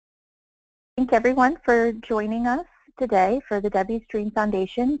thank everyone for joining us today for the Debbie Stream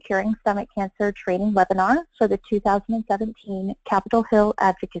Foundation Curing Stomach Cancer Training Webinar for the 2017 Capitol Hill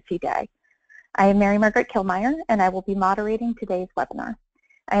Advocacy Day. I am Mary Margaret Kilmeyer, and I will be moderating today's webinar.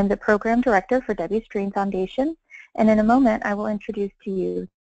 I am the Program Director for Debbie Stream Foundation, and in a moment I will introduce to you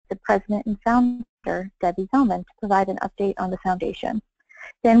the President and Founder, Debbie Zellman, to provide an update on the Foundation.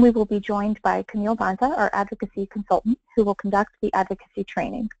 Then we will be joined by Camille Banta, our Advocacy Consultant, who will conduct the Advocacy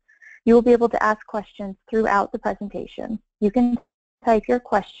Training. You will be able to ask questions throughout the presentation. You can type your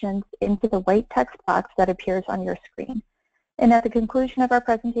questions into the white text box that appears on your screen. And at the conclusion of our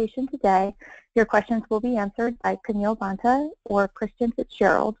presentation today, your questions will be answered by Camille Banta or Kristen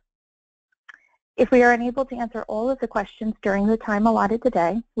Fitzgerald. If we are unable to answer all of the questions during the time allotted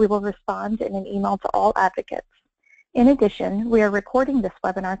today, we will respond in an email to all advocates. In addition, we are recording this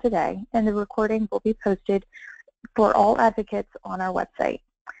webinar today, and the recording will be posted for all advocates on our website.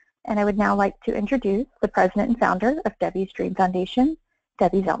 And I would now like to introduce the President and Founder of Debbie Stream Foundation,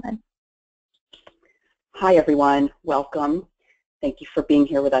 Debbie Zellman. Hi everyone, welcome. Thank you for being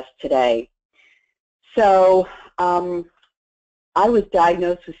here with us today. So I was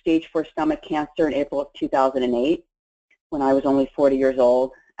diagnosed with stage 4 stomach cancer in April of 2008 when I was only 40 years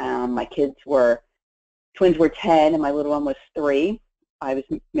old. My twins were 10 and my little one was 3. I was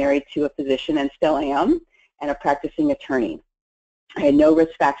married to a physician and still am, and a practicing attorney. I had no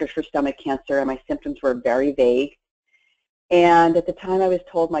risk factors for stomach cancer, and my symptoms were very vague. And at the time, I was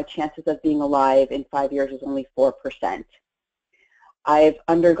told my chances of being alive in 5 years was only 4%. I've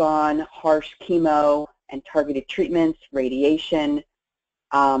undergone harsh chemo and targeted treatments, radiation.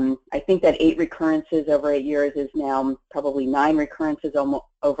 I think that 8 recurrences over 8 years is now probably 9 recurrences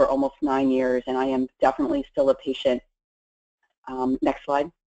over almost 9 years, and I am definitely still a patient. Next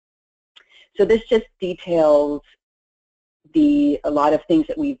slide. So this just details a lot of things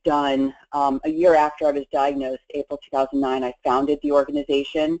that we've done. A year after I was diagnosed, April 2009, I founded the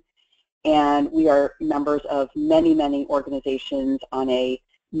organization, and we are members of many, many organizations on a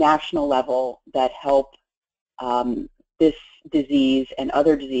national level that help this disease and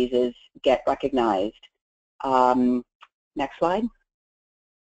other diseases get recognized. Next slide.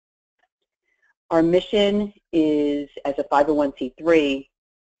 Our mission is, as a 501c3,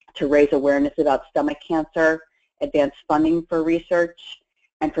 to raise awareness about stomach cancer, advance funding for research,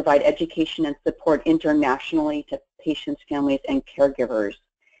 and provide education and support internationally to patients, families, and caregivers.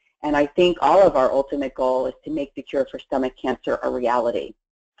 And I think all of our ultimate goal is to make the cure for stomach cancer a reality.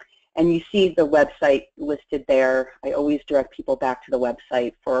 And you see the website listed there. I always direct people back to the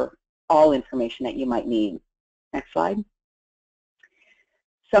website for all information that you might need. Next slide.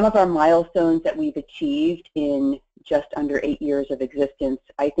 Some of our milestones that we've achieved in just under 8 years of existence,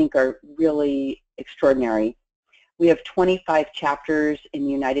 I think, are really extraordinary. We have 25 chapters in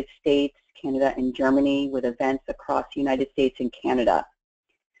the United States, Canada, and Germany, with events across the United States and Canada.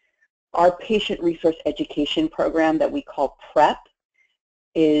 Our patient resource education program that we call PrEP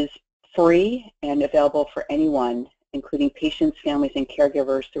is free and available for anyone, including patients, families, and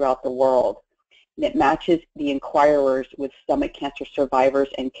caregivers throughout the world. And it matches the inquirers with stomach cancer survivors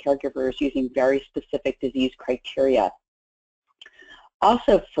and caregivers using very specific disease criteria.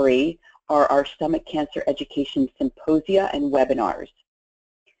 Also free are our stomach cancer education symposia and webinars.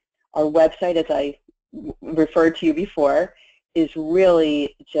 Our website, as I referred to you before, is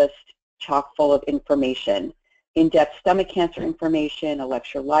really just chock full of information. In-depth stomach cancer information, a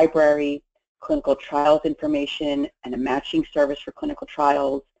lecture library, clinical trials information, and a matching service for clinical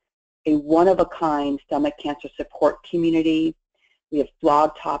trials, a one-of-a-kind stomach cancer support community. We have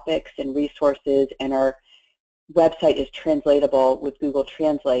blog topics and resources, and our website is translatable with Google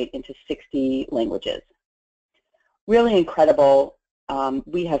Translate into 60 languages. Really incredible.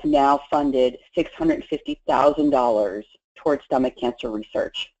 We have now funded $650,000 towards stomach cancer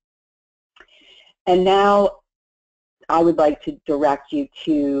research. And now I would like to direct you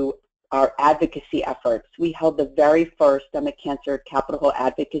to our advocacy efforts. We held the very first Stomach Cancer Capitol Hill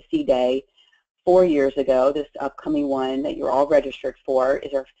Advocacy Day 4 years ago. This upcoming one that you're all registered for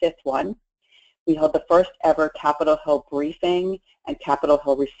is our 5th one. We held the first ever Capitol Hill briefing and Capitol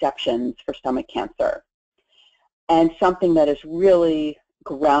Hill receptions for stomach cancer. And something that is really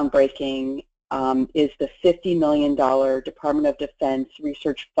groundbreaking is the $50 million Department of Defense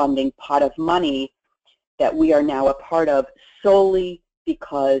research funding pot of money that we are now a part of solely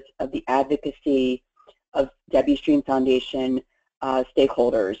because of the advocacy of Debbie Stream Foundation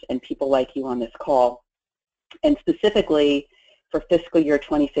stakeholders and people like you on this call. And specifically, for fiscal year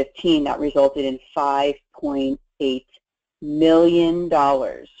 2015, that resulted in $5.8 million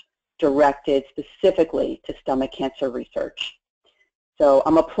directed specifically to stomach cancer research. So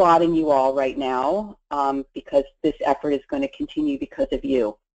I'm applauding you all right now because this effort is going to continue because of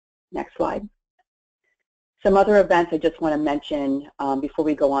you. Next slide. Some other events I just want to mention before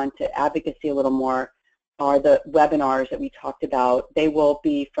we go on to advocacy a little more are the webinars that we talked about. They will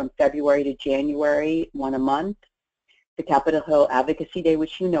be from February to January, one a month. The Capitol Hill Advocacy Day,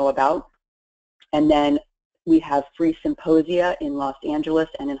 which you know about. And then we have free symposia in Los Angeles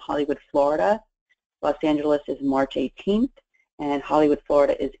and in Hollywood, Florida. Los Angeles is March 18th, and Hollywood,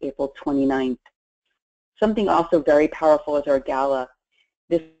 Florida is April 29th. Something also very powerful is our gala.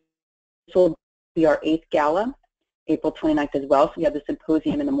 This will be our 8th gala, April 29th as well. So we have the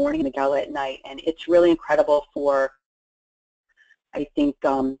symposium in the morning and the gala at night. And it's really incredible for, I think,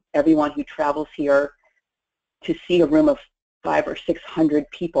 everyone who travels here to see a room of 500 or 600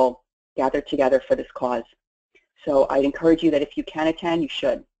 people gathered together for this cause. So I'd encourage you that if you can attend, you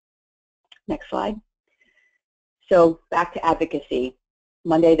should. Next slide. So back to advocacy.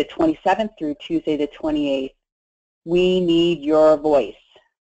 Monday the 27th through Tuesday the 28th, we need your voice.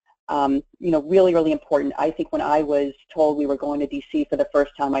 You know, really, really important. I think when I was told we were going to DC for the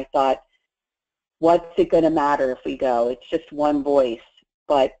first time, I thought, what's it going to matter if we go? It's just one voice.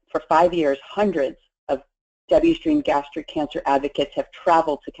 But for 5 years, hundreds of W stream gastric cancer advocates have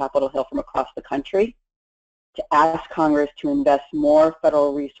traveled to Capitol Hill from across the country to ask Congress to invest more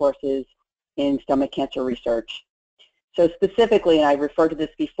federal resources in stomach cancer research. So specifically, and I referred to this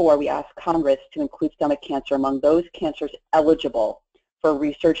before, we asked Congress to include stomach cancer among those cancers eligible for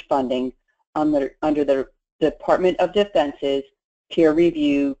research funding under the Department of Defense's peer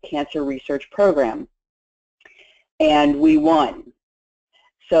review cancer research program. And we won.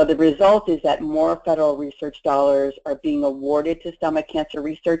 So the result is that more federal research dollars are being awarded to stomach cancer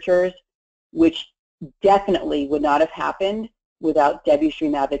researchers, which definitely would not have happened without W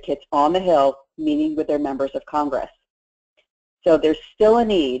stream advocates on the Hill meeting with their members of Congress. So there's still a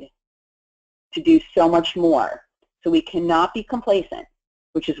need to do so much more. So we cannot be complacent,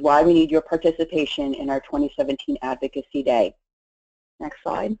 which is why we need your participation in our 2017 Advocacy Day. Next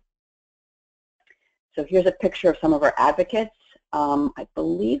slide. So here's a picture of some of our advocates. I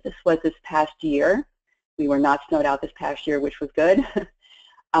believe this was this past year. We were not snowed out this past year, which was good.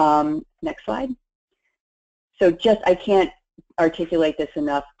 Next slide. So just, I can't articulate this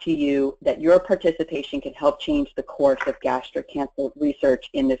enough to you that your participation can help change the course of gastric cancer research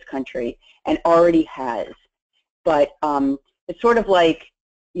in this country, and already has. But it's sort of like,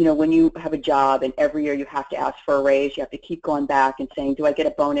 you know, when you have a job and every year you have to ask for a raise, you have to keep going back and saying, do I get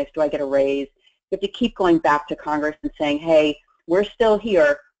a bonus, do I get a raise? You have to keep going back to Congress and saying, hey, we're still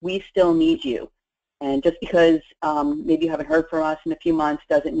here, we still need you. And just because maybe you haven't heard from us in a few months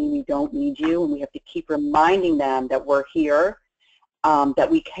doesn't mean we don't need you, and we have to keep reminding them that we're here, that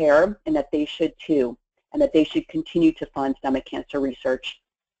we care, and that they should too, and that they should continue to fund stomach cancer research.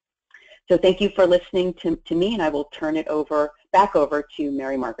 So thank you for listening to me, and I will turn it back over to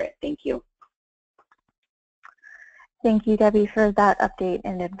Mary Margaret. Thank you. Thank you, Debbie, for that update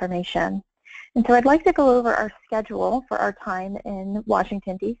and information. And so I'd like to go over our schedule for our time in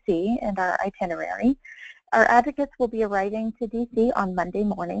Washington, D.C. and our itinerary. Our advocates will be arriving to D.C. on Monday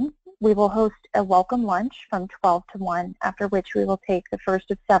morning. We will host a welcome lunch from 12 to 1, after which we will take the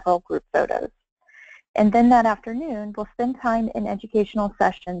first of several group photos. And then that afternoon, we'll spend time in educational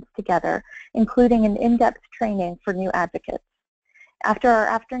sessions together, including an in-depth training for new advocates. After our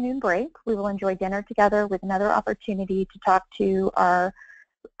afternoon break, we will enjoy dinner together with another opportunity to talk to our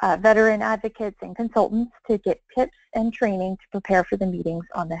veteran advocates and consultants to get tips and training to prepare for the meetings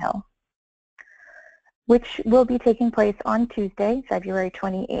on the Hill, which will be taking place on Tuesday, February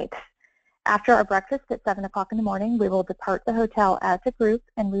 28th. After our breakfast at 7 o'clock in the morning, we will depart the hotel as a group,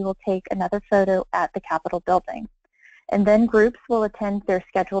 and we will take another photo at the Capitol building. And then groups will attend their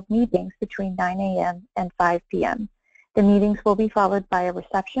scheduled meetings between 9 a.m. and 5 p.m. The meetings will be followed by a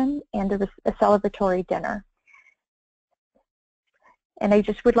reception and a celebratory dinner. And I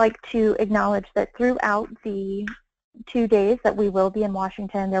just would like to acknowledge that throughout the 2 days that we will be in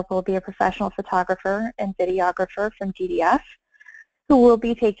Washington, there will be a professional photographer and videographer from GDF who will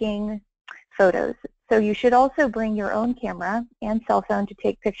be taking photos. So you should also bring your own camera and cell phone to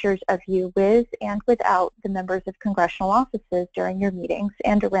take pictures of you with and without the members of congressional offices during your meetings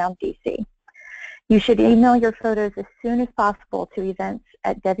and around DC. You should email your photos as soon as possible to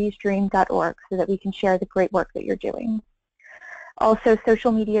events@wstream.org so that we can share the great work that you're doing. Also,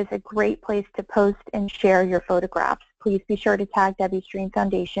 social media is a great place to post and share your photographs. Please be sure to tag W Stream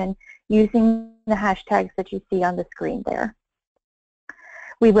Foundation using the hashtags that you see on the screen there.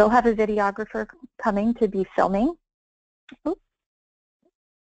 We will have a videographer coming to be filming. Oops.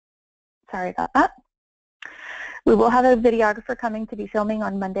 Sorry about that. We will have a videographer coming to be filming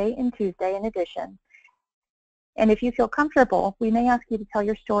on Monday and Tuesday in addition. And if you feel comfortable, we may ask you to tell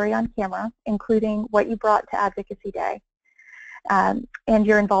your story on camera, including what you brought to Advocacy Day and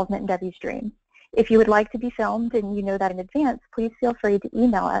your involvement in Debbie's Dream. If you would like to be filmed and you know that in advance, please feel free to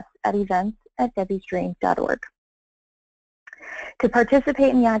email us at events@debbiesdream.org. To participate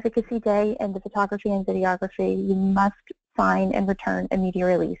in the Advocacy Day and the photography and videography, you must sign and return a media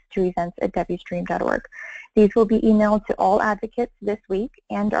release to events@debbiesdream.org. These will be emailed to all advocates this week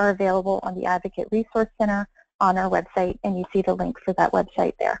and are available on the Advocate Resource Center on our website, and you see the link for that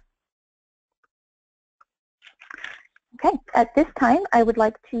website there. Okay, at this time, I would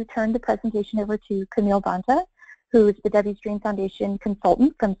like to turn the presentation over to Camille Bonta, who is the Debbie's Dream Foundation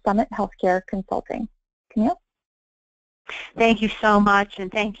consultant from Summit Healthcare Consulting. Camille? Thank you so much, and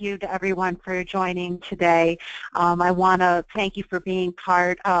thank you to everyone for joining today. I want to thank you for being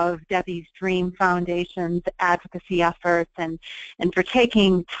part of Debbie's Dream Foundation's advocacy efforts and for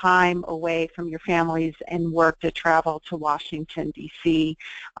taking time away from your families and work to travel to Washington, D.C.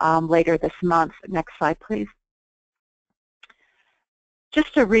 Later this month. Next slide, please.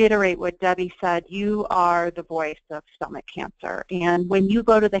 Just to reiterate what Debbie said, you are the voice of stomach cancer. And when you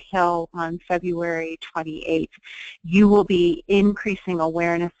go to the Hill on February 28th, you will be increasing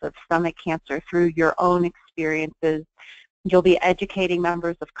awareness of stomach cancer through your own experiences. You'll be educating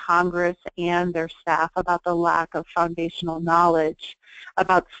members of Congress and their staff about the lack of foundational knowledge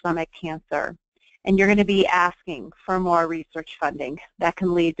about stomach cancer. And you're going to be asking for more research funding that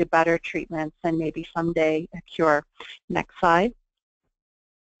can lead to better treatments and maybe someday a cure. Next slide.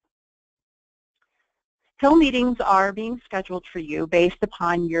 Hill meetings are being scheduled for you based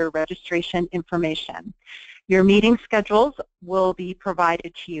upon your registration information. Your meeting schedules will be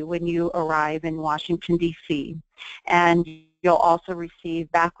provided to you when you arrive in Washington, D.C., and you'll also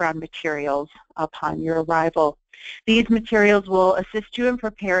receive background materials upon your arrival. These materials will assist you in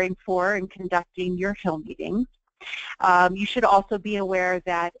preparing for and conducting your Hill meetings. You should also be aware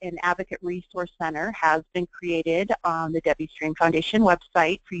that an Advocate Resource Center has been created on the Debbie's Dream Foundation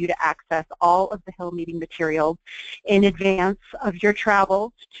website for you to access all of the Hill meeting materials in advance of your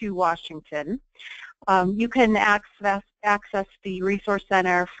travels to Washington. You can access the Resource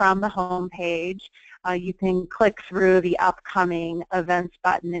Center from the home page. You can click through the upcoming events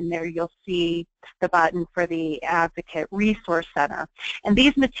button, and there you'll see the button for the Advocate Resource Center. And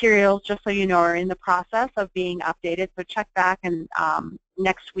these materials, just so you know, are in the process of being updated, so check back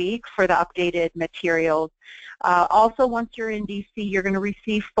next week for the updated materials. Also, once you're in D.C., you're going to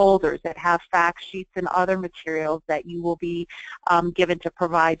receive folders that have fact sheets and other materials that you will be given to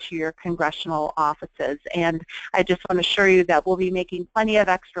provide to your congressional offices. And I just want to assure you that we'll be making plenty of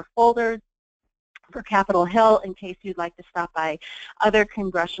extra folders for Capitol Hill in case you'd like to stop by other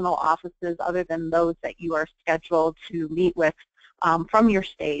congressional offices other than those that you are scheduled to meet with from your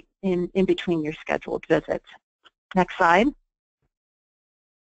state in between your scheduled visits. Next slide.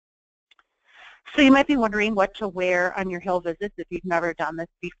 So you might be wondering what to wear on your Hill visits if you've never done this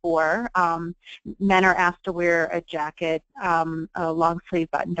before. Men are asked to wear a jacket, a long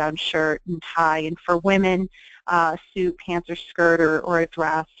sleeve button-down shirt and tie, and for women, a suit, pants, or skirt, or a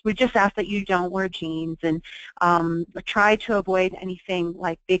dress. We just ask that you don't wear jeans, and try to avoid anything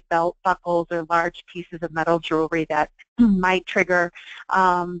like big belt buckles or large pieces of metal jewelry that might trigger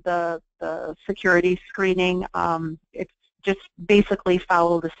the security screening. It's just basically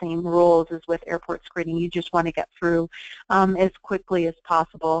follow the same rules as with airport screening. You just want to get through as quickly as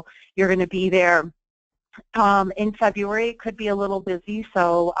possible. You're going to be there in February. It could be a little busy,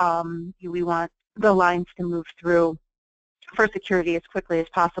 so we want the lines to move through for security as quickly as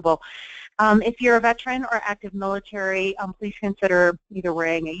possible. If you're a veteran or active military, please consider either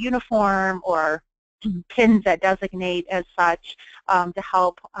wearing a uniform or pins that designate as such to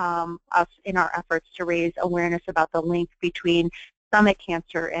help us in our efforts to raise awareness about the link between stomach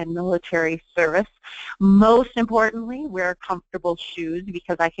cancer and military service. Most importantly, wear comfortable shoes,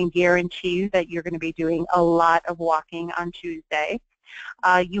 because I can guarantee you that you're going to be doing a lot of walking on Tuesday.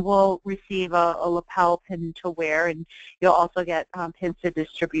 You will receive a lapel pin to wear, and you'll also get pins to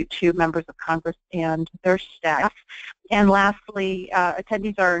distribute to members of Congress and their staff. And lastly,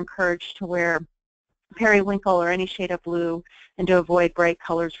 attendees are encouraged to wear periwinkle or any shade of blue, and to avoid bright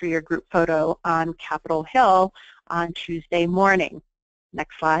colors for your group photo on Capitol Hill on Tuesday morning.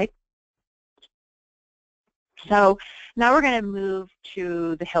 Next slide. So now we're going to move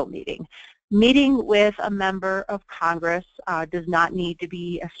to the Hill meeting. Meeting with a member of Congress does not need to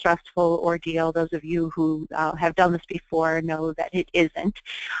be a stressful ordeal. Those of you who have done this before know that it isn't.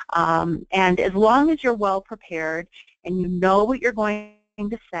 And as long as you're well prepared and you know what you're going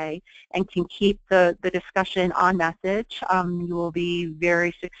to say and can keep the discussion on message, you will be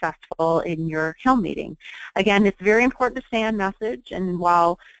very successful in your Hill meeting. Again, it's very important to stay on message, and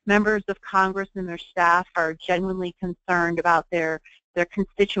while members of Congress and their staff are genuinely concerned about their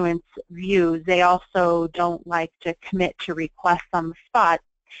constituents' views, they also don't like to commit to requests on the spot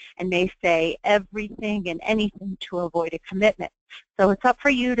and may say everything and anything to avoid a commitment. So it's up for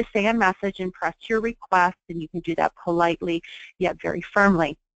you to stay on message and press your request, and you can do that politely yet very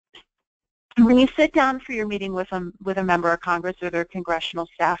firmly. And when you sit down for your meeting with a member of Congress or their congressional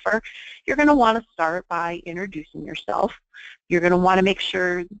staffer, you're going to want to start by introducing yourself. You're going to want to make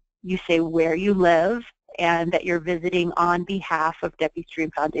sure you say where you live and that you're visiting on behalf of Debbie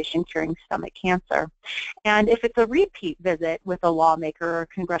Stream Foundation Curing Stomach Cancer. And if it's a repeat visit with a lawmaker or a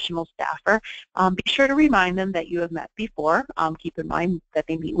congressional staffer, be sure to remind them that you have met before. Keep in mind that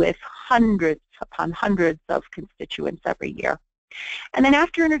they meet with hundreds upon hundreds of constituents every year. And then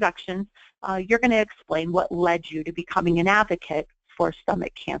after introductions, you're going to explain what led you to becoming an advocate for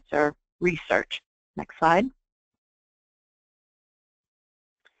stomach cancer research. Next slide.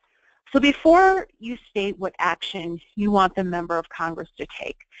 So before you state what action you want the member of Congress to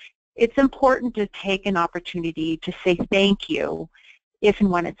take, it's important to take an opportunity to say thank you if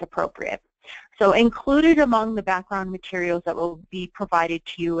and when it's appropriate. So included among the background materials that will be provided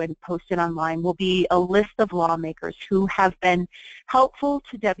to you and posted online will be a list of lawmakers who have been helpful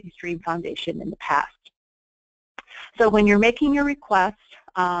to Debbie Stream Foundation in the past. So when you're making your request,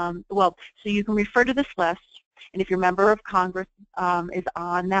 so you can refer to this list. And if your member of Congress is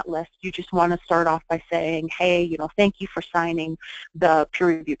on that list, you just want to start off by saying, hey, thank you for signing the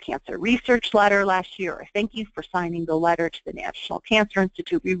peer-reviewed cancer research letter last year, or thank you for signing the letter to the National Cancer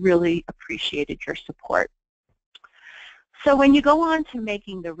Institute. We really appreciated your support. So when you go on to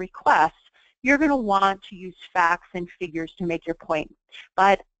making the request, you're going to want to use facts and figures to make your point.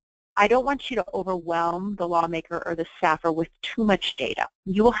 But I don't want you to overwhelm the lawmaker or the staffer with too much data.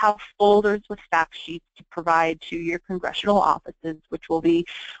 You will have folders with fact sheets to provide to your congressional offices, which will be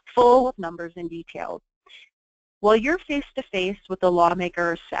full of numbers and details. While you're face-to-face with the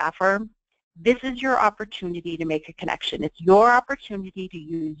lawmaker or staffer, this is your opportunity to make a connection. It's your opportunity to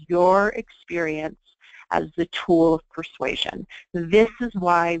use your experience as the tool of persuasion. This is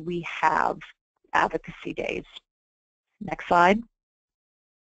why we have advocacy days. Next slide.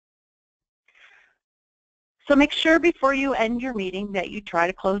 So make sure before you end your meeting that you try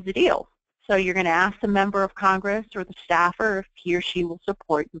to close the deal. So you're going to ask the member of Congress or the staffer if he or she will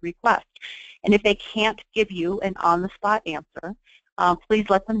support your request. And if they can't give you an on-the-spot answer, please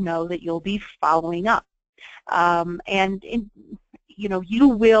let them know that you'll be following up. You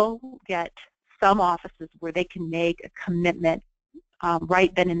will get some offices where they can make a commitment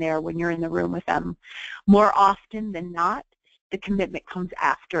right then and there when you're in the room with them. More often than not, the commitment comes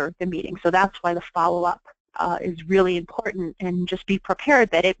after the meeting. So that's why the follow-up is really important, and just be prepared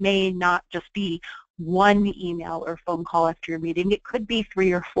that it may not just be one email or phone call after your meeting. It could be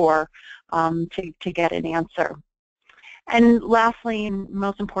 3 or 4 to get an answer. And lastly, and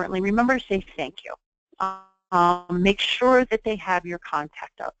most importantly, remember to say thank you. Make sure that they have your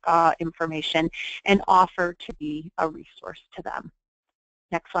contact information and offer to be a resource to them.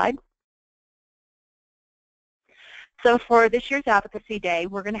 Next slide. So for this year's Advocacy Day,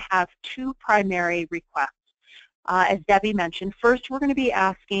 we're going to have 2 primary requests. As Debbie mentioned, first we're going to be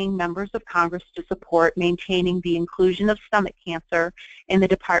asking members of Congress to support maintaining the inclusion of stomach cancer in the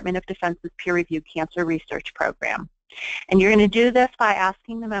Department of Defense's peer-reviewed cancer research program. And you're going to do this by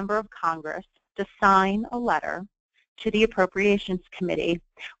asking the member of Congress to sign a letter to the Appropriations Committee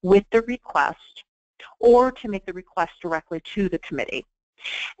with the request, or to make the request directly to the committee.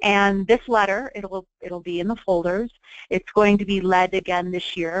 And this letter, it'll be in the folders. It's going to be led again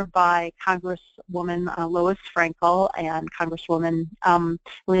this year by Congresswoman Lois Frankel and Congresswoman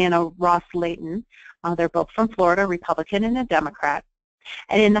Leanna Ross-Layton. They're both from Florida, Republican and a Democrat.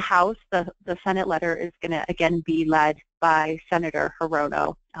 And in the House, the Senate letter is going to again be led by Senator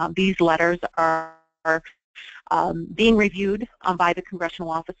Hirono. These letters are being reviewed by the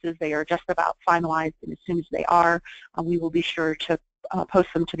congressional offices. They are just about finalized, and as soon as they are, we will be sure to post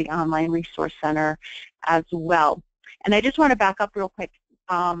them to the online resource center as well. And I just want to back up real quick.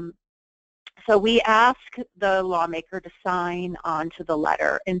 So we ask the lawmaker to sign onto the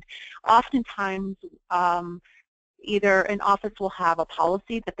letter, and oftentimes either an office will have a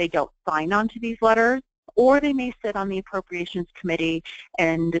policy that they don't sign onto these letters, or they may sit on the Appropriations Committee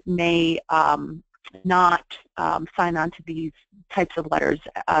and may not sign on to these types of letters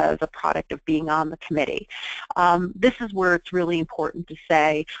as a product of being on the committee. This is where it's really important to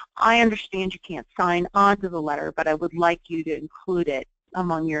say, I understand you can't sign onto the letter, but I would like you to include it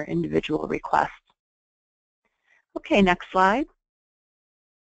among your individual requests. Okay, next slide.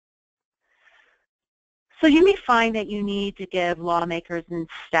 So you may find that you need to give lawmakers and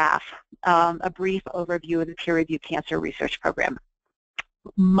staff a brief overview of the peer-reviewed cancer research program.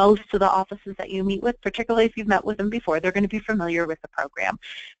 Most of the offices that you meet with, particularly if you've met with them before, they're going to be familiar with the program.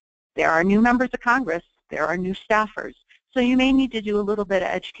 There are new members of Congress, there are new staffers, so you may need to do a little bit of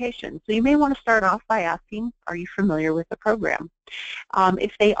education. So you may want to start off by asking, are you familiar with the program?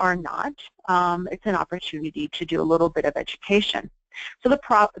 If they are not, it's an opportunity to do a little bit of education. So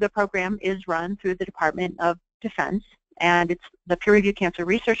the program is run through the Department of Defense, and it's the peer-reviewed cancer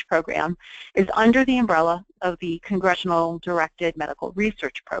research program is under the umbrella of the Congressional Directed Medical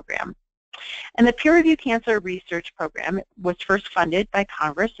Research Program. And the peer-reviewed cancer research program was first funded by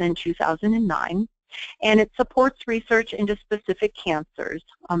Congress in 2009, and it supports research into specific cancers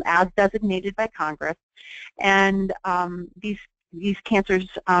as designated by Congress. And these cancers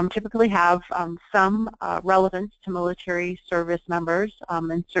typically have some relevance to military service members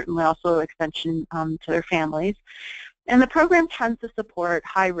and certainly also extension to their families. And the program tends to support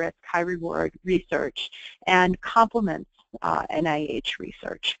high-risk, high-reward research and complements NIH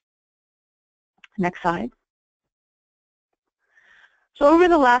research. Next slide. So over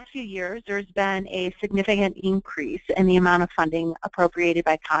the last few years, there's been a significant increase in the amount of funding appropriated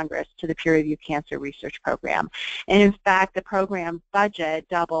by Congress to the peer-reviewed cancer research program. And in fact, the program budget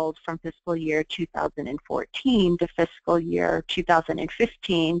doubled from fiscal year 2014 to fiscal year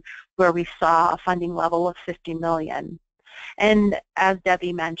 2015, where we saw a funding level of $50 million. And as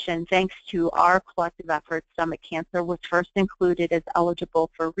Debbie mentioned, thanks to our collective efforts, stomach cancer was first included as eligible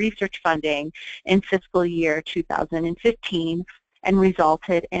for research funding in fiscal year 2015 and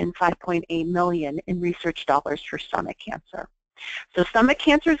resulted in $5.8 million in research dollars for stomach cancer. So stomach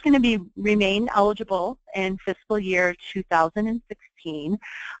cancer is going to remain eligible in fiscal year 2016.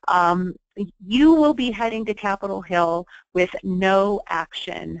 You will be heading to Capitol Hill with no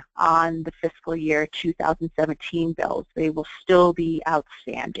action on the fiscal year 2017 bills. They will still be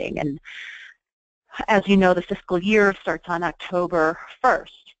outstanding. And as you know, the fiscal year starts on October 1st.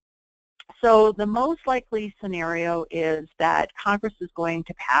 So the most likely scenario is that Congress is going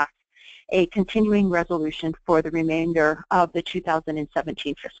to pass a continuing resolution for the remainder of the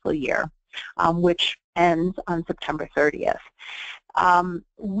 2017 fiscal year, which ends on September 30th.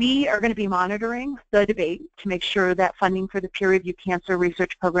 We are going to be monitoring the debate to make sure that funding for the peer-reviewed cancer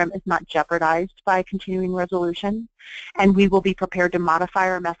research program is not jeopardized by a continuing resolution, and we will be prepared to modify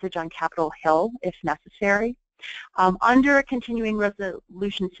our message on Capitol Hill if necessary. Under a continuing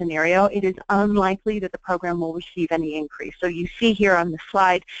resolution scenario, it is unlikely that the program will receive any increase. So you see here on the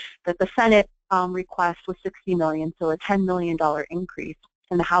slide that the Senate request was $60 million, so a $10 million increase.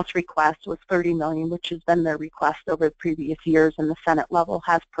 And the House request was $30 million, which has been their request over the previous years, and the Senate level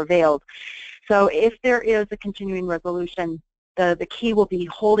has prevailed. So if there is a continuing resolution, the key will be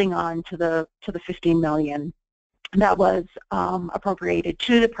holding on to the $50 million that was appropriated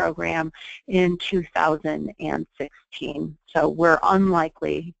to the program in 2016. So we're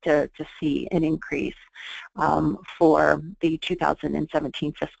unlikely to see an increase for the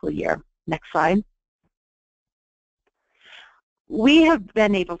 2017 fiscal year. Next slide. We have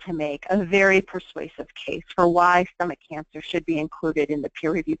been able to make a very persuasive case for why stomach cancer should be included in the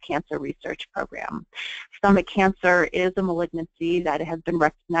peer-reviewed cancer research program. Stomach cancer is a malignancy that has been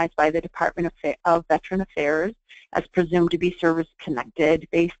recognized by the Department of Veterans Affairs as presumed to be service-connected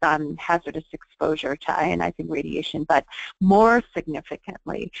based on hazardous exposure to ionizing radiation. But more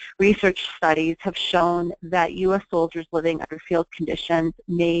significantly, research studies have shown that U.S. soldiers living under field conditions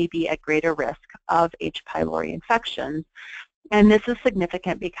may be at greater risk of H. pylori infections. And this is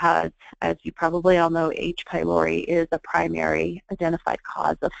significant because, as you probably all know, H. pylori is a primary identified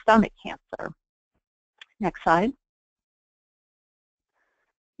cause of stomach cancer. Next slide.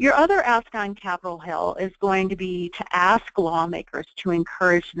 Your other ask on Capitol Hill is going to be to ask lawmakers to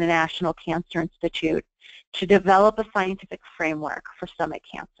encourage the National Cancer Institute to develop a scientific framework for stomach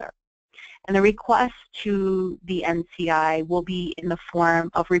cancer. And the request to the NCI will be in the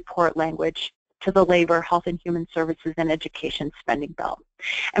form of report language to the Labor, Health and Human Services and Education spending bill.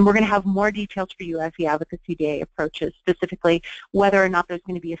 And we're going to have more details for you as the Advocacy Day approaches, specifically whether or not there's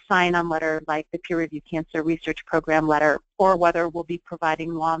going to be a sign-on letter like the peer-reviewed cancer research program letter, or whether we'll be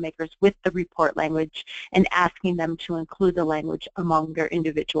providing lawmakers with the report language and asking them to include the language among their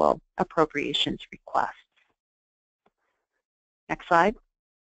individual appropriations requests. Next slide.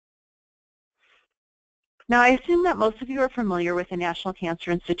 Now, I assume that most of you are familiar with the National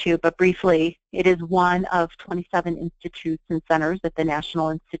Cancer Institute, but briefly, it is one of 27 institutes and centers at the National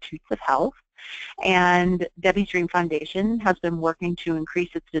Institutes of Health. And Debbie's Dream Foundation has been working to increase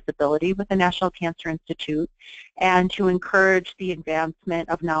its visibility with the National Cancer Institute and to encourage the advancement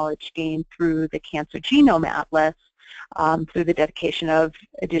of knowledge gained through the Cancer Genome Atlas through the dedication of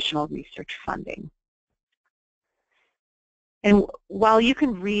additional research funding. And while you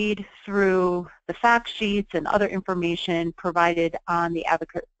can read through the fact sheets and other information provided on the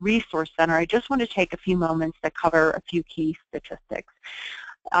Advocate Resource Center, I just want to take a few moments to cover a few key statistics.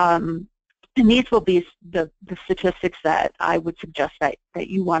 And these will be the statistics that I would suggest that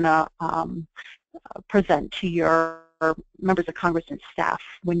you want to present to your members of Congress and staff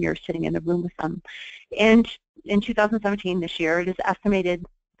when you're sitting in the room with them. And in 2017, this year, it is estimated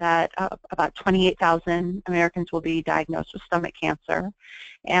that about 28,000 Americans will be diagnosed with stomach cancer,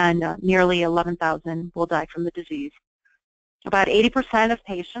 and nearly 11,000 will die from the disease. About 80% of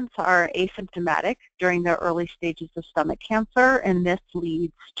patients are asymptomatic during the early stages of stomach cancer, and this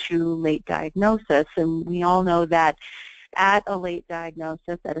leads to late diagnosis. And we all know that at a late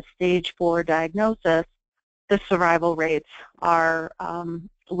diagnosis, at a stage 4 diagnosis, the survival rates are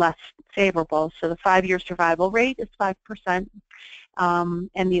less favorable. So the 5-year survival rate is 5%.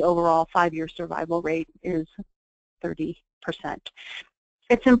 And the overall 5-year survival rate is 30%.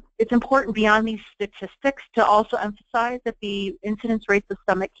 It's important beyond these statistics to also emphasize that the incidence rates of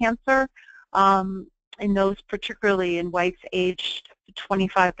stomach cancer in those particularly in whites aged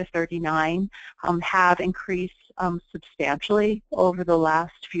 25 to 39 have increased substantially over the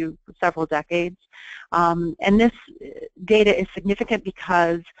last several decades. And this data is significant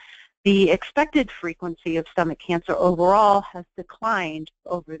because the expected frequency of stomach cancer overall has declined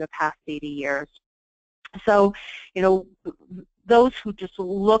over the past 80 years. So, you know, those who just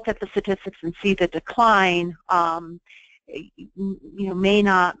look at the statistics and see the decline, you know, may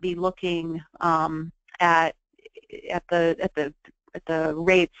not be looking at the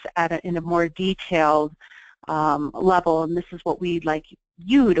rates in a more detailed level, and this is what we'd like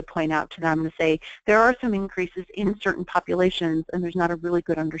you to point out to them, to say there are some increases in certain populations and there's not a really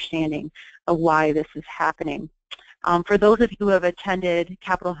good understanding of why this is happening. For those of you who have attended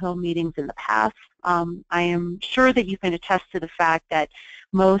Capitol Hill meetings in the past, I am sure that you can attest to the fact that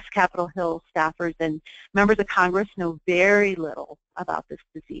most Capitol Hill staffers and members of Congress know very little about this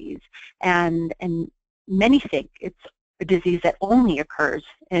disease, and many think it's a disease that only occurs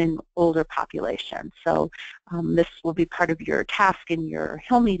in older populations. So this will be part of your task in your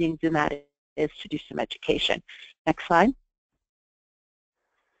Hill meetings, and that is to do some education. Next slide.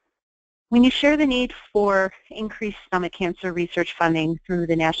 When you share the need for increased stomach cancer research funding through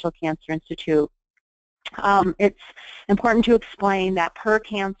the National Cancer Institute, it's important to explain that per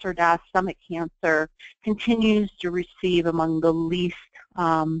cancer death, stomach cancer continues to receive among the least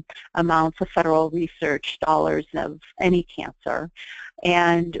amounts of federal research dollars of any cancer.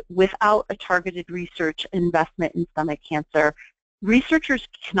 And without a targeted research investment in stomach cancer, researchers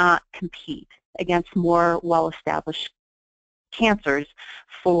cannot compete against more well-established cancers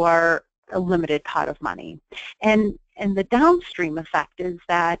for a limited pot of money. And the downstream effect is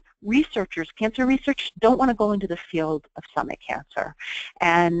that cancer research don't want to go into the field of stomach cancer.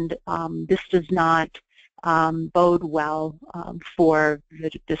 And this does not bode well for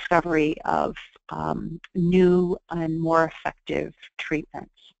the discovery of new and more effective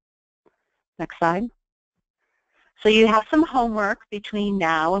treatments. Next slide. So you have some homework between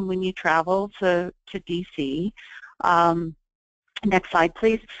now and when you travel to DC. Next slide,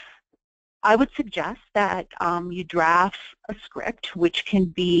 please. I would suggest that you draft a script, which can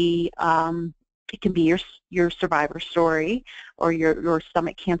be it can be your survivor story or your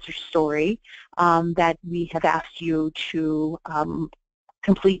stomach cancer story that we have asked you to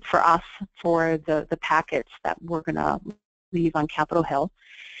complete for us for the packets that we're going to leave on Capitol Hill.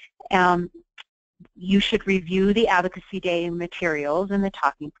 You should review the Advocacy Day materials and the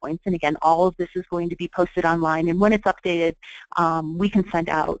talking points, and again, all of this is going to be posted online, and when it's updated, we can send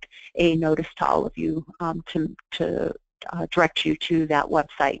out a notice to all of you to direct you to that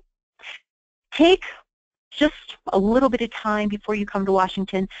website. Take just a little bit of time before you come to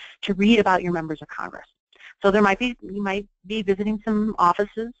Washington to read about your members of Congress. So you might be visiting some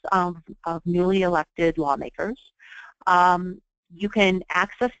offices of newly elected lawmakers. You can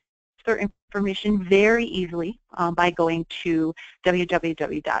access their information very easily by going to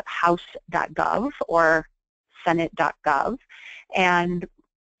www.house.gov or senate.gov, and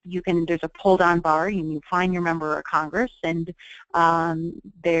there's a pull-down bar. You can find your member of Congress, and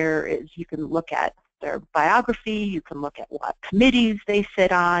you can look at their biography, you can look at what committees they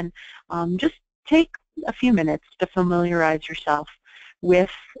sit on. Just take a few minutes to familiarize yourself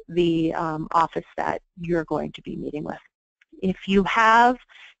with the office that you're going to be meeting with. If you have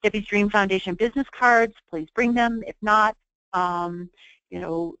Debbie's Dream Foundation business cards, please bring them. If not,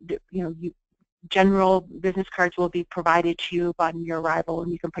 general business cards will be provided to you upon your arrival,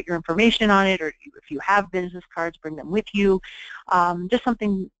 and you can put your information on it, or if you have business cards, bring them with you. Just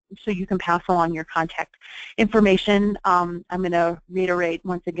something so you can pass along your contact information. I'm going to reiterate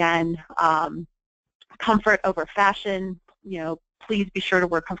once again, comfort over fashion. Please be sure to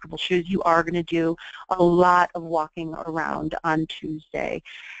wear comfortable shoes. You are going to do a lot of walking around on Tuesday.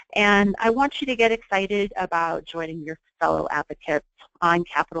 And I want you to get excited about joining your fellow advocates on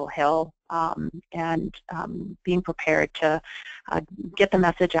Capitol Hill and being prepared to get the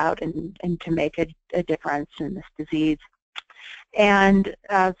message out and to make a difference in this disease. And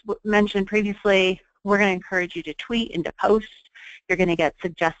as mentioned previously, we're going to encourage you to tweet and to post. You're going to get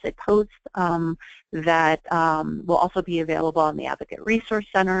suggested posts that will also be available on the Advocate Resource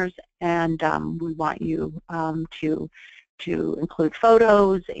Centers, and we want you to include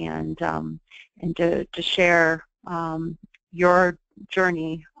photos and to share your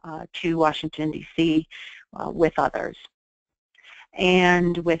journey to Washington, D.C. With others.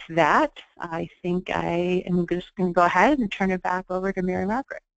 And with that, I think I am just going to go ahead and turn it back over to Mary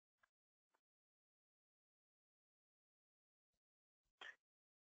Margaret.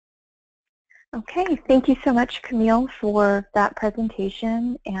 Okay, thank you so much, Camille, for that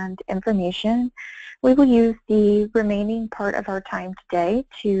presentation and information. We will use the remaining part of our time today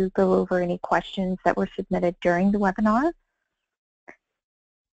to go over any questions that were submitted during the webinar.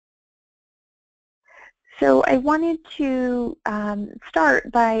 So I wanted to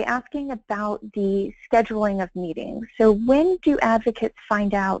start by asking about the scheduling of meetings. So when do advocates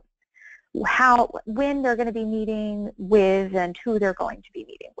find out when they're going to be meeting with and who they're going to be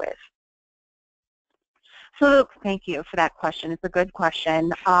meeting with? So thank you for that question. It's a good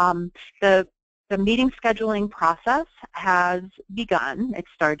question. The meeting scheduling process has begun. It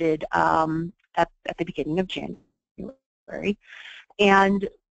started at the beginning of January, and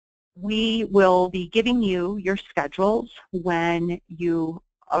we will be giving you your schedules when you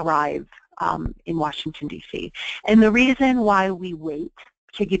arrive in Washington, D.C. And the reason why we wait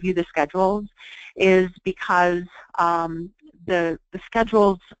to give you the schedules is because the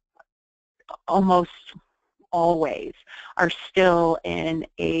schedules almost always are still in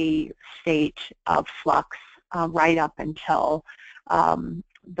a state of flux right up until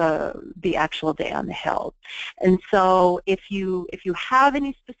the actual day on the Hill. And so if you have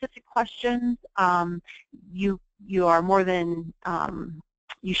any specific questions, you are more than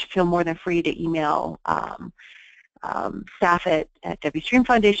you should feel more than free to email staff at Debbie's Dream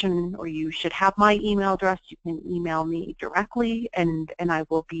Foundation, or you should have my email address. You can email me directly, and I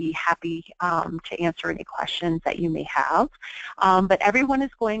will be happy to answer any questions that you may have. But everyone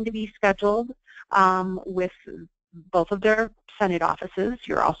is going to be scheduled with both of their Senate offices.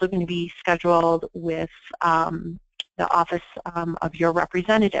 You're also going to be scheduled with the office of your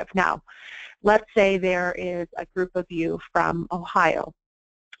representative. Now, let's say there is a group of you from Ohio,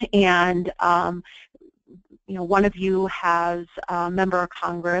 and one of you has a member of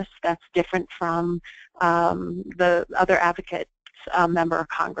Congress that's different from the other advocate's member of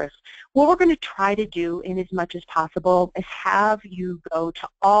Congress. What we're going to try to do in as much as possible is have you go to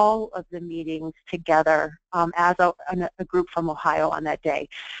all of the meetings together as a group from Ohio on that day.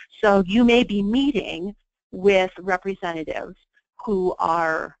 So you may be meeting with representatives who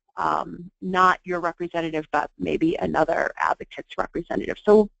are not your representative, but maybe another advocate's representative.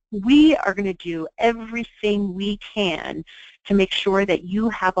 So we are going to do everything we can to make sure that you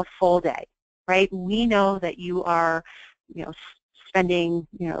have a full day, right? We know that you are, spending,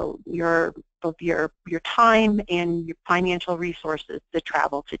 both your time and your financial resources to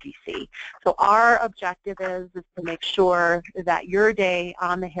travel to DC. So our objective is to make sure that your day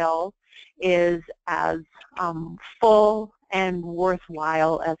on the Hill is as full and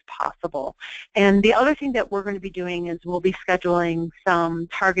worthwhile as possible. And the other thing that we're going to be doing is we'll be scheduling some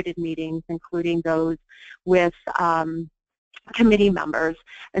targeted meetings, including those with committee members,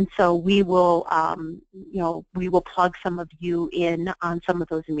 and so we will, we will plug some of you in on some of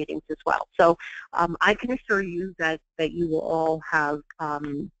those meetings as well. So I can assure you that you will all have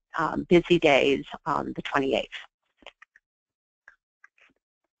busy days on the 28th.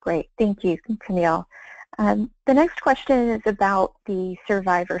 Great, thank you, Camille. The next question is about the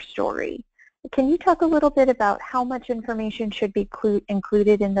survivor story. Can you talk a little bit about how much information should be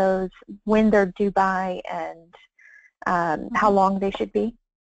included in those, when they're due by, and how long they should be?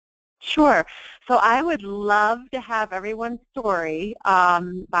 Sure. So I would love to have everyone's story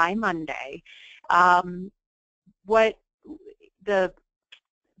by Monday. What the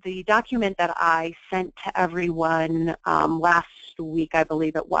the document that I sent to everyone last week, I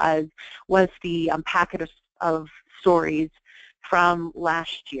believe it was the packet of stories from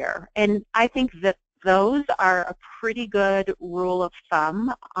last year. And I think that those are a pretty good rule of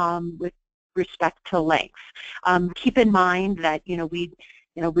thumb with respect to length. Keep in mind that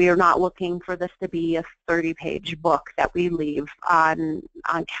we are not looking for this to be a 30-page book that we leave on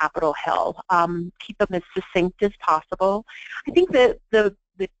Capitol Hill. Keep them as succinct as possible. I think that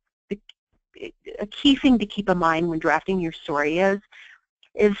a key thing to keep in mind when drafting your story is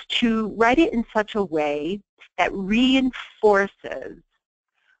to write it in such a way that reinforces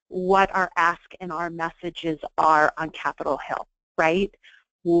what our ask and our messages are on Capitol Hill, right?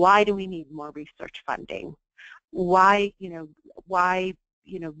 Why do we need more research funding? Why,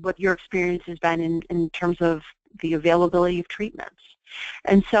 what your experience has been in terms of the availability of treatments.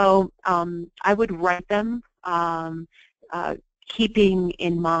 And so I would write them keeping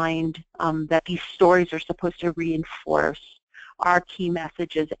in mind that these stories are supposed to reinforce our key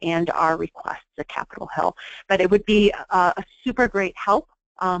messages and our requests at Capitol Hill. But it would be a super great help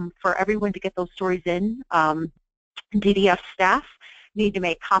for everyone to get those stories in. DDF staff need to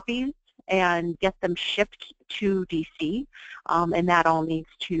make copies and get them shipped to DC, and that all needs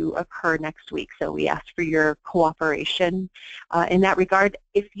to occur next week. So we ask for your cooperation in that regard.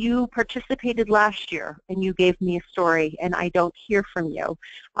 If you participated last year and you gave me a story and I don't hear from you,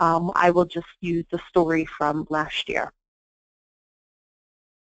 I will just use the story from last year.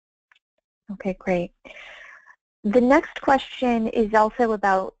 Okay, great. The next question is also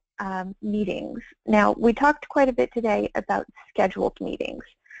about meetings. Now, we talked quite a bit today about scheduled meetings,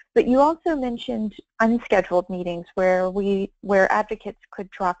 but you also mentioned unscheduled meetings where advocates could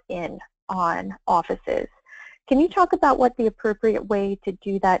drop in on offices. Can you talk about what the appropriate way to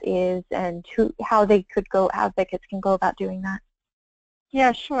do that is and how advocates can go about doing that?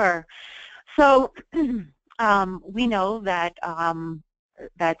 Yeah, sure. So we know that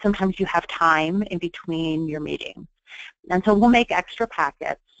that sometimes you have time in between your meetings, and so we'll make extra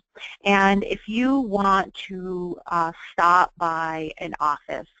packets. And if you want to stop by an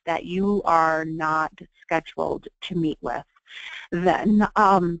office that you are not scheduled to meet with, then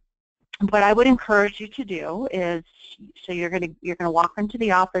what I would encourage you to do is, so you're going to walk into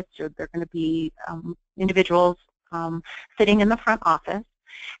the office, or there are going to be individuals sitting in the front office.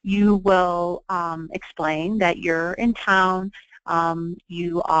 You will explain that you're in town,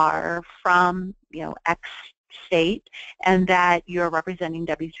 you are from X state, and that you're representing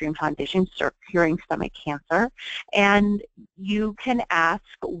Debbie's Dream Foundation Curing Stomach Cancer, and you can ask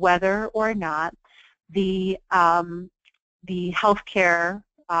whether or not the healthcare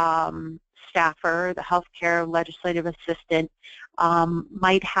staffer, the healthcare legislative assistant,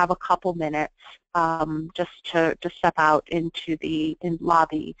 might have a couple minutes just to step out into the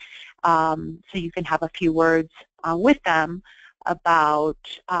lobby, so you can have a few words with them about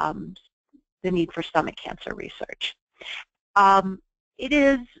the need for stomach cancer research. It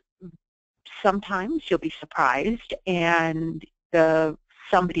is sometimes you'll be surprised and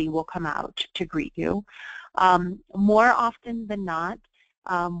somebody will come out to greet you. More often than not,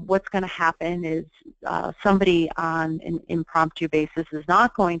 what's going to happen is somebody on an impromptu basis is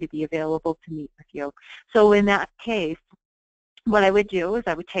not going to be available to meet with you. So in that case, what I would do is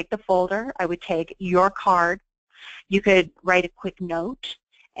I would take the folder, I would take your card, you could write a quick note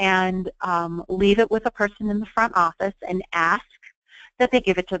and leave it with a person in the front office and ask that they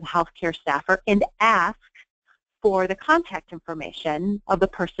give it to the healthcare staffer, and ask for the contact information of the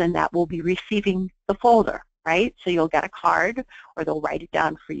person that will be receiving the folder, right? So you'll get a card, or they'll write it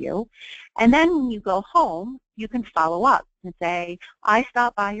down for you. And then when you go home, you can follow up and say, I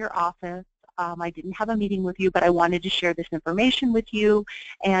stopped by your office, I didn't have a meeting with you, but I wanted to share this information with you,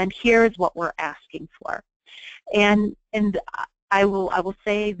 and here's what we're asking for. And I will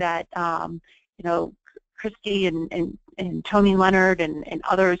say that Christy and Tony Leonard and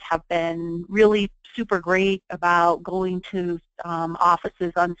others have been really super great about going to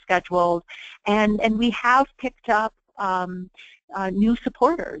offices unscheduled, and we have picked up new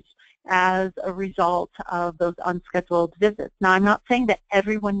supporters as a result of those unscheduled visits. Now, I'm not saying that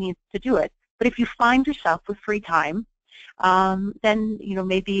everyone needs to do it, but if you find yourself with free time, then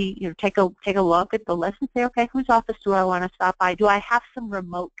maybe take a look at the list and say, okay, whose office do I want to stop by? Do I have some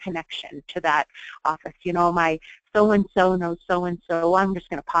remote connection to that office? My so-and-so knows so-and-so. I'm just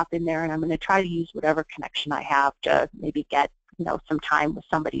going to pop in there and I'm going to try to use whatever connection I have to maybe get some time with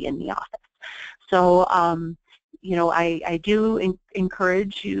somebody in the office. So I do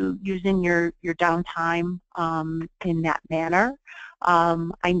encourage you using your downtime in that manner.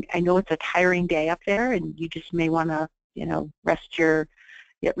 I know it's a tiring day up there, and you just may want to rest your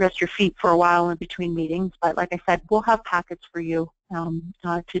rest your feet for a while in between meetings. But like I said, we'll have packets for you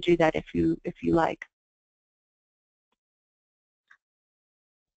to do that if you like.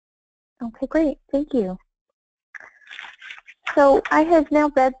 Okay, great. Thank you. So I have now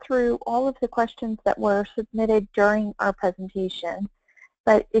read through all of the questions that were submitted during our presentation.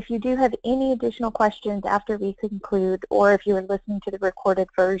 But if you do have any additional questions after we conclude, or if you are listening to the recorded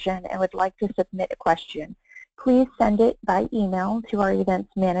version and would like to submit a question, please send it by email to our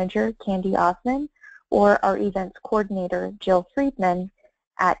events manager, Candy Osman, or our events coordinator, Jill Friedman,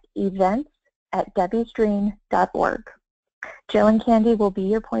 at events@debbiestream.org. Jill and Candy will be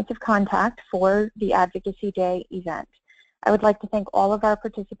your points of contact for the Advocacy Day event. I would like to thank all of our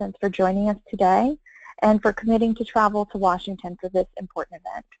participants for joining us today and for committing to travel to Washington for this important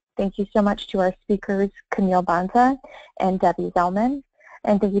event. Thank you so much to our speakers, Camille Banza and Debbie Zellman,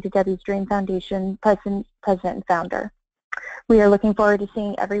 and thank you to Debbie's Dream Foundation President and Founder. We are looking forward to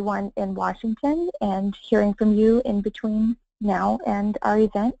seeing everyone in Washington and hearing from you in between now and our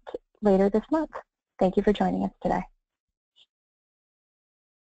event later this month. Thank you for joining us today.